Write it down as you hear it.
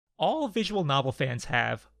All visual novel fans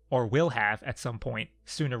have, or will have at some point,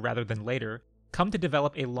 sooner rather than later, come to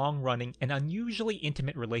develop a long-running and unusually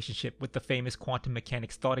intimate relationship with the famous quantum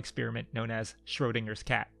mechanics thought experiment known as Schrodinger's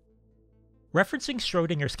cat. Referencing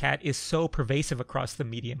Schrodinger's cat is so pervasive across the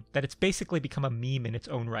medium that it's basically become a meme in its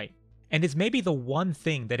own right, and is maybe the one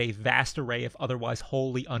thing that a vast array of otherwise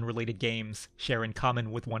wholly unrelated games share in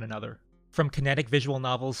common with one another. From kinetic visual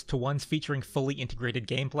novels to ones featuring fully integrated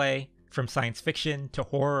gameplay, from science fiction to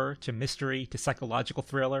horror to mystery to psychological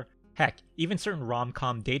thriller, heck, even certain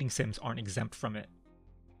rom-com dating sims aren't exempt from it.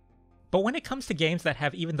 But when it comes to games that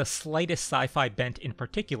have even the slightest sci-fi bent in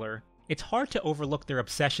particular, it's hard to overlook their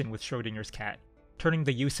obsession with Schrodinger's cat, turning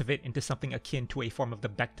the use of it into something akin to a form of the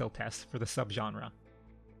Bechdel test for the subgenre.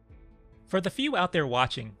 For the few out there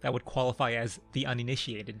watching that would qualify as the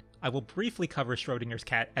uninitiated, I will briefly cover Schrodinger's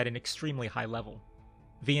cat at an extremely high level.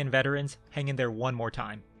 VN veterans, hang in there one more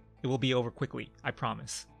time. It will be over quickly, I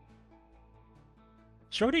promise.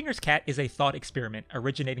 Schrodinger's cat is a thought experiment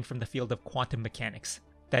originating from the field of quantum mechanics,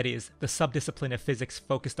 that is, the subdiscipline of physics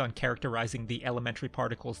focused on characterizing the elementary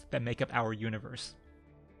particles that make up our universe.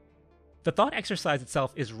 The thought exercise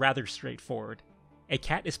itself is rather straightforward. A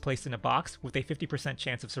cat is placed in a box with a 50%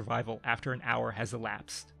 chance of survival after an hour has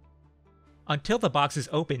elapsed. Until the box is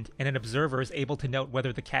opened and an observer is able to note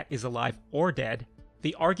whether the cat is alive or dead,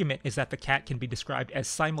 the argument is that the cat can be described as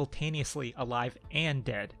simultaneously alive and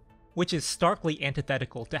dead, which is starkly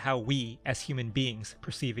antithetical to how we, as human beings,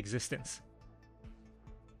 perceive existence.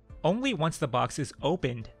 Only once the box is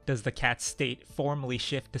opened does the cat's state formally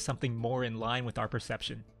shift to something more in line with our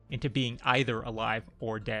perception, into being either alive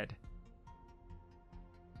or dead.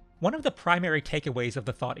 One of the primary takeaways of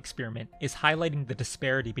the thought experiment is highlighting the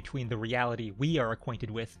disparity between the reality we are acquainted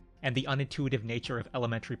with and the unintuitive nature of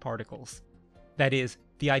elementary particles. That is,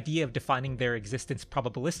 the idea of defining their existence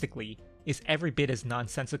probabilistically is every bit as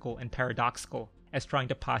nonsensical and paradoxical as trying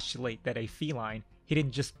to postulate that a feline,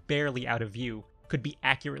 hidden just barely out of view, could be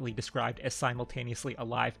accurately described as simultaneously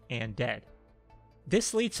alive and dead.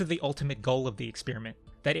 This leads to the ultimate goal of the experiment,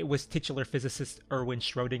 that it was titular physicist Erwin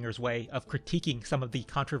Schrödinger's way of critiquing some of the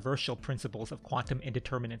controversial principles of quantum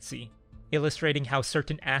indeterminacy, illustrating how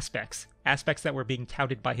certain aspects that were being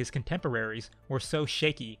touted by his contemporaries, were so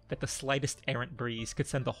shaky that the slightest errant breeze could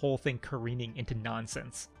send the whole thing careening into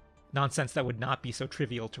nonsense. Nonsense that would not be so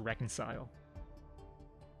trivial to reconcile.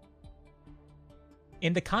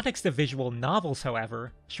 In the context of visual novels,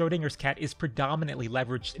 however, Schrodinger's cat is predominantly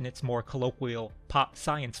leveraged in its more colloquial pop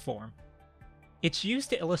science form. It's used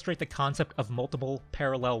to illustrate the concept of multiple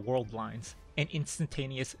parallel world lines, an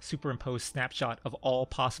instantaneous superimposed snapshot of all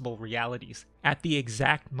possible realities at the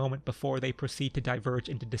exact moment before they proceed to diverge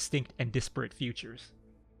into distinct and disparate futures.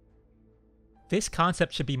 This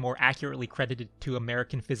concept should be more accurately credited to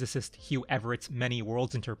American physicist Hugh Everett's many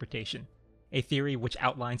worlds interpretation, a theory which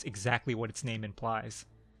outlines exactly what its name implies.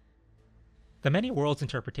 The many worlds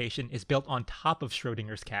interpretation is built on top of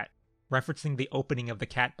Schrodinger's cat, referencing the opening of the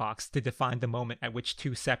cat box to define the moment at which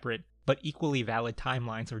two separate, but equally valid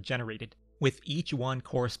timelines are generated, with each one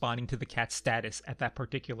corresponding to the cat's status at that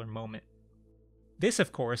particular moment. This,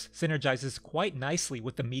 of course, synergizes quite nicely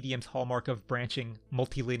with the medium's hallmark of branching,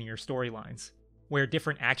 multilinear storylines, where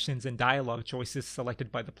different actions and dialogue choices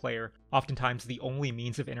selected by the player, oftentimes the only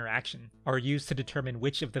means of interaction, are used to determine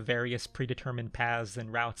which of the various predetermined paths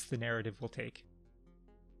and routes the narrative will take.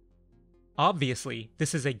 Obviously,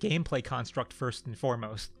 this is a gameplay construct first and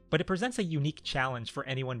foremost, but it presents a unique challenge for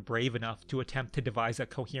anyone brave enough to attempt to devise a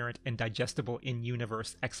coherent and digestible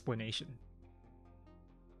in-universe explanation.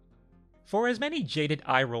 For as many jaded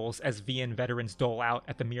eye rolls as VN veterans dole out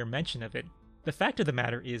at the mere mention of it, the fact of the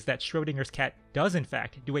matter is that Schrodinger's cat does in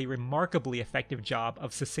fact do a remarkably effective job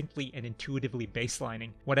of succinctly and intuitively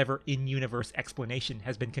baselining whatever in-universe explanation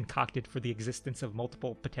has been concocted for the existence of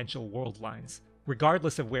multiple potential world lines,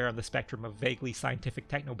 regardless of where on the spectrum of vaguely scientific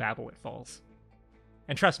technobabble it falls.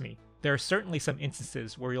 And trust me, there are certainly some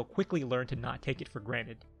instances where you'll quickly learn to not take it for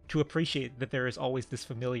granted, to appreciate that there is always this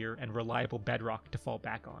familiar and reliable bedrock to fall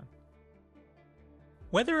back on.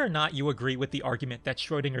 Whether or not you agree with the argument that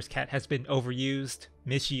Schrodinger's cat has been overused,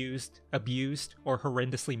 misused, abused, or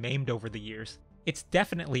horrendously maimed over the years, it's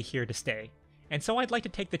definitely here to stay, and so I'd like to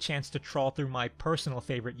take the chance to trawl through my personal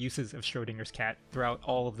favorite uses of Schrodinger's cat throughout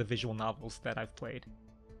all of the visual novels that I've played.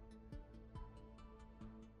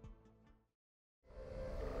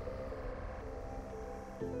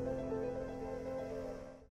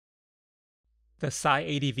 The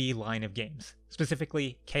SciADV line of games,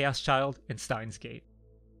 specifically Chaos Child and Steinsgate.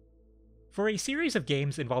 For a series of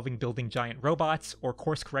games involving building giant robots or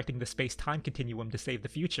course-correcting the space-time continuum to save the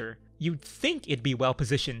future, you'd think it'd be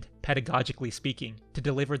well-positioned, pedagogically speaking, to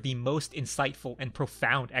deliver the most insightful and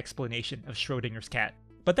profound explanation of Schrodinger's cat.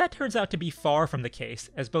 But that turns out to be far from the case,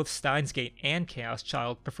 as both Steinsgate and Chaos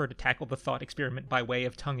Child prefer to tackle the thought experiment by way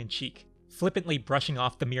of tongue-in-cheek, flippantly brushing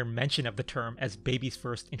off the mere mention of the term as baby's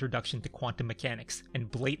first introduction to quantum mechanics, and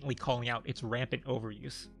blatantly calling out its rampant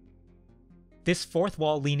overuse. This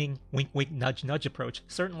fourth-wall-leaning, wink-wink nudge-nudge approach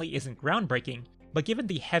certainly isn't groundbreaking, but given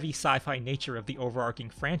the heavy sci-fi nature of the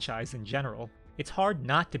overarching franchise in general, it's hard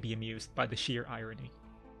not to be amused by the sheer irony.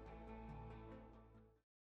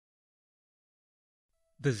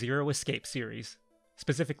 The Zero Escape series,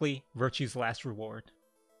 specifically Virtue's Last Reward.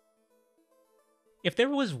 If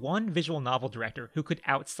there was one visual novel director who could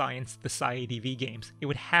outscience the SciADV games, it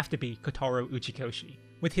would have to be Kotaro Uchikoshi,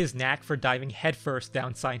 with his knack for diving headfirst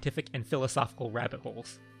down scientific and philosophical rabbit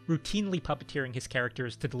holes, routinely puppeteering his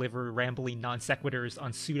characters to deliver rambly non-sequiturs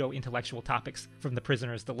on pseudo-intellectual topics from The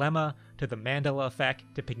Prisoner's Dilemma, to the Mandela Effect,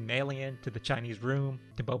 to Pygmalion, to the Chinese Room,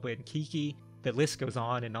 to Boba and Kiki. The list goes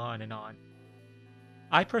on and on and on.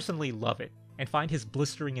 I personally love it, and find his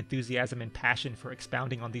blistering enthusiasm and passion for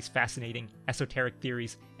expounding on these fascinating, esoteric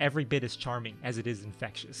theories every bit as charming as it is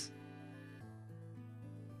infectious.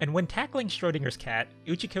 And when tackling Schrodinger's cat,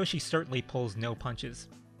 Uchikoshi certainly pulls no punches.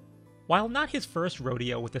 While not his first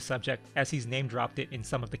rodeo with the subject, as he's name-dropped it in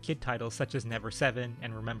some of the kid titles such as Never 7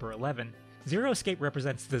 and Remember 11, Zero Escape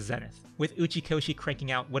represents the zenith, with Uchikoshi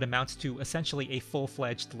cranking out what amounts to essentially a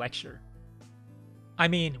full-fledged lecture. I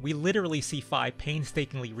mean, we literally see Phi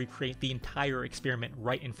painstakingly recreate the entire experiment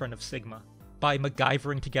right in front of Sigma, by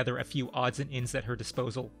MacGyvering together a few odds and ends at her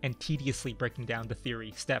disposal and tediously breaking down the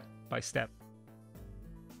theory step by step.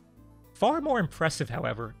 Far more impressive,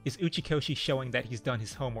 however, is Uchikoshi showing that he's done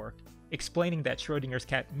his homework, explaining that Schrodinger's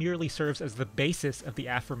cat merely serves as the basis of the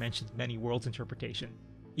aforementioned many worlds interpretation,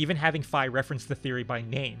 even having Phi reference the theory by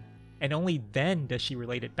name, and only then does she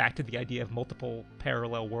relate it back to the idea of multiple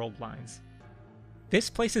parallel world lines. This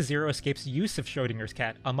places Zero Escape's use of Schrodinger's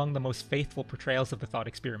cat among the most faithful portrayals of the thought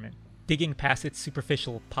experiment, digging past its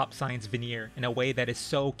superficial pop science veneer in a way that is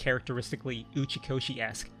so characteristically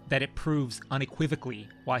Uchikoshi-esque that it proves unequivocally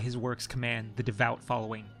why his works command the devout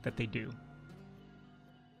following that they do.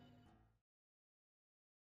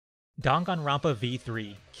 Danganronpa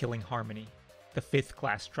V3 Killing Harmony, the 5th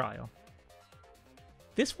class trial.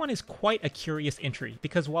 This one is quite a curious entry,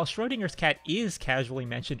 because while Schrodinger's cat is casually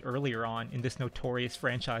mentioned earlier on in this notorious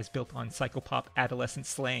franchise built on psychopop adolescent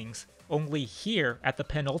slangs, only here, at the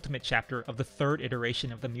penultimate chapter of the 3rd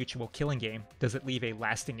iteration of the mutual killing game, does it leave a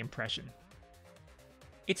lasting impression.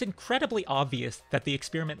 It's incredibly obvious that the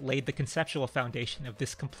experiment laid the conceptual foundation of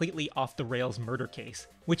this completely off-the-rails murder case,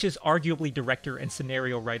 which is arguably director and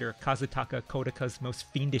scenario writer Kazutaka Kodaka's most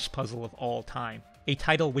fiendish puzzle of all time, a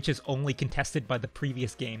title which is only contested by the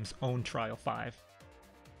previous game's own Trial 5.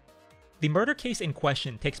 The murder case in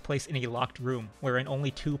question takes place in a locked room wherein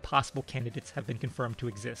only 2 possible candidates have been confirmed to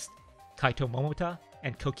exist, Kaito Momota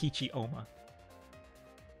and Kokichi Oma.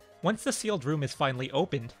 Once the sealed room is finally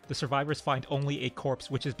opened, the survivors find only a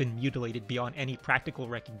corpse which has been mutilated beyond any practical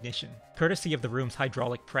recognition, courtesy of the room's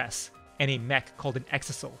hydraulic press, and a mech called an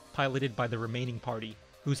Exisal, piloted by the remaining party,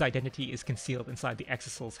 whose identity is concealed inside the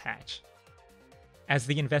Exisal's hatch. As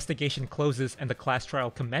the investigation closes and the class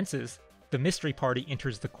trial commences, the mystery party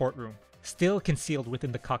enters the courtroom, still concealed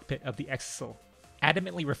within the cockpit of the Exisal,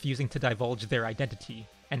 adamantly refusing to divulge their identity,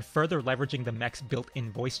 and further leveraging the mech's built-in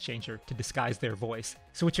voice changer to disguise their voice,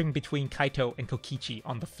 switching between Kaito and Kokichi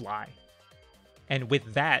on the fly. And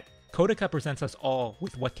with that, Kodaka presents us all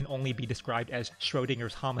with what can only be described as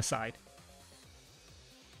Schrodinger's homicide.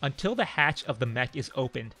 Until the hatch of the mech is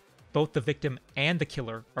opened, both the victim and the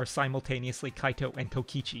killer are simultaneously Kaito and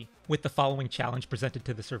Kokichi, with the following challenge presented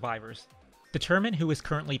to the survivors. Determine who is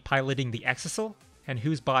currently piloting the Exisal, and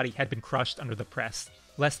whose body had been crushed under the press,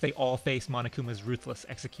 lest they all face Monokuma's ruthless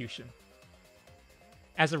execution.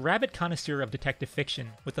 As a rabid connoisseur of detective fiction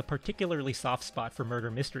with a particularly soft spot for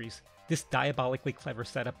murder mysteries, this diabolically clever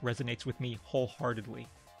setup resonates with me wholeheartedly.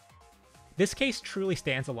 This case truly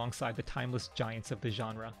stands alongside the timeless giants of the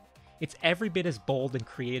genre. It's every bit as bold and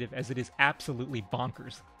creative as it is absolutely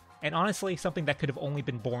bonkers, and honestly something that could have only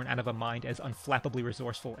been born out of a mind as unflappably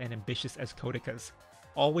resourceful and ambitious as Kodaka's,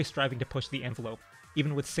 always striving to push the envelope,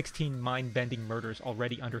 even with 16 mind-bending murders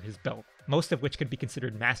already under his belt, most of which could be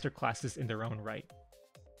considered masterclasses in their own right.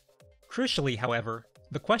 Crucially, however,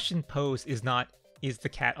 the question posed is not, is the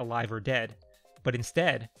cat alive or dead? But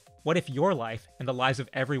instead, what if your life, and the lives of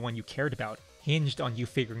everyone you cared about, hinged on you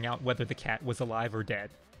figuring out whether the cat was alive or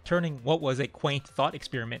dead? turning what was a quaint thought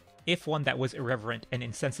experiment, if one that was irreverent and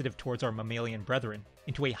insensitive towards our mammalian brethren,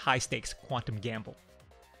 into a high-stakes quantum gamble.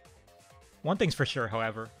 One thing's for sure,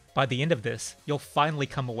 however, by the end of this, you'll finally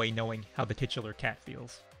come away knowing how the titular cat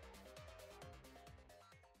feels.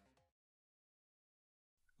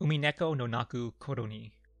 Umineko no Naku Koro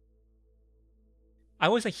ni. I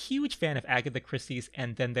was a huge fan of Agatha Christie's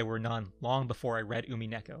And Then There Were None long before I read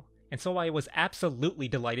Umineko, and so I was absolutely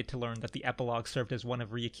delighted to learn that the epilogue served as one of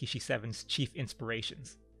Ryakishi 7's chief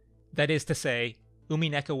inspirations. That is to say,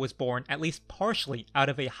 Umineko was born at least partially out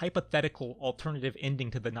of a hypothetical alternative ending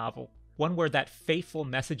to the novel, one where that fateful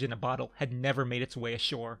message in a bottle had never made its way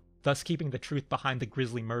ashore, thus keeping the truth behind the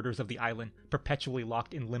grisly murders of the island perpetually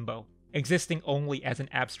locked in limbo, existing only as an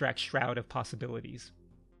abstract shroud of possibilities.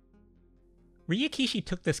 Ryakishi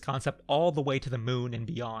took this concept all the way to the moon and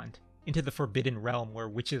beyond, into the forbidden realm where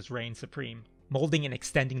witches reign supreme, molding and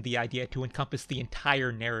extending the idea to encompass the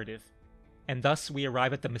entire narrative. And thus we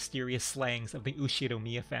arrive at the mysterious slayings of the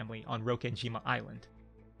Ushiromiya family on Rokenjima Island.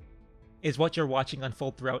 Is what you're watching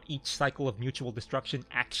unfold throughout each cycle of mutual destruction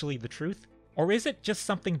actually the truth? Or is it just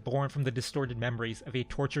something born from the distorted memories of a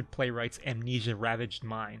tortured playwright's amnesia-ravaged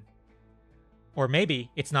mind? Or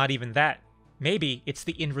maybe it's not even that. Maybe it's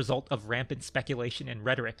the end result of rampant speculation and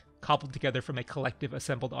rhetoric, cobbled together from a collective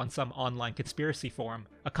assembled on some online conspiracy forum,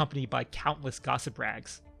 accompanied by countless gossip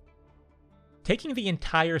rags. Taking the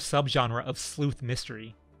entire subgenre of sleuth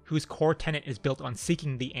mystery, whose core tenet is built on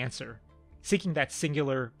seeking the answer, seeking that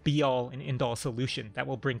singular, be-all and end-all solution that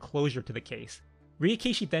will bring closure to the case,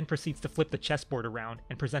 Ryakishi then proceeds to flip the chessboard around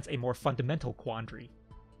and presents a more fundamental quandary.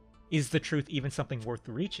 Is the truth even something worth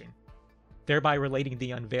reaching? Thereby relating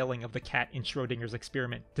the unveiling of the cat in Schrodinger's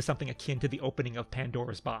experiment to something akin to the opening of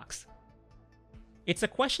Pandora's box. It's a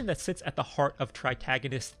question that sits at the heart of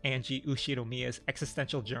tritagonist Angie Ushiromiya's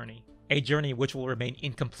existential journey, a journey which will remain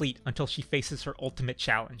incomplete until she faces her ultimate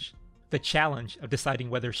challenge, the challenge of deciding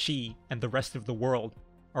whether she and the rest of the world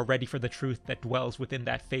are ready for the truth that dwells within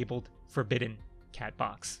that fabled, forbidden cat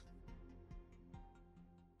box.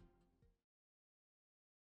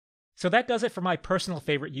 So that does it for my personal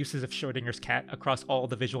favorite uses of Schrodinger's cat across all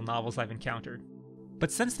the visual novels I've encountered.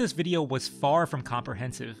 But since this video was far from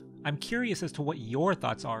comprehensive, I'm curious as to what your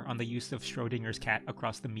thoughts are on the use of Schrodinger's cat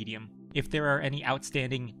across the medium, if there are any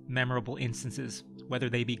outstanding, memorable instances, whether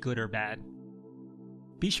they be good or bad.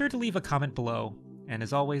 Be sure to leave a comment below, and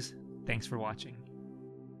as always, thanks for watching.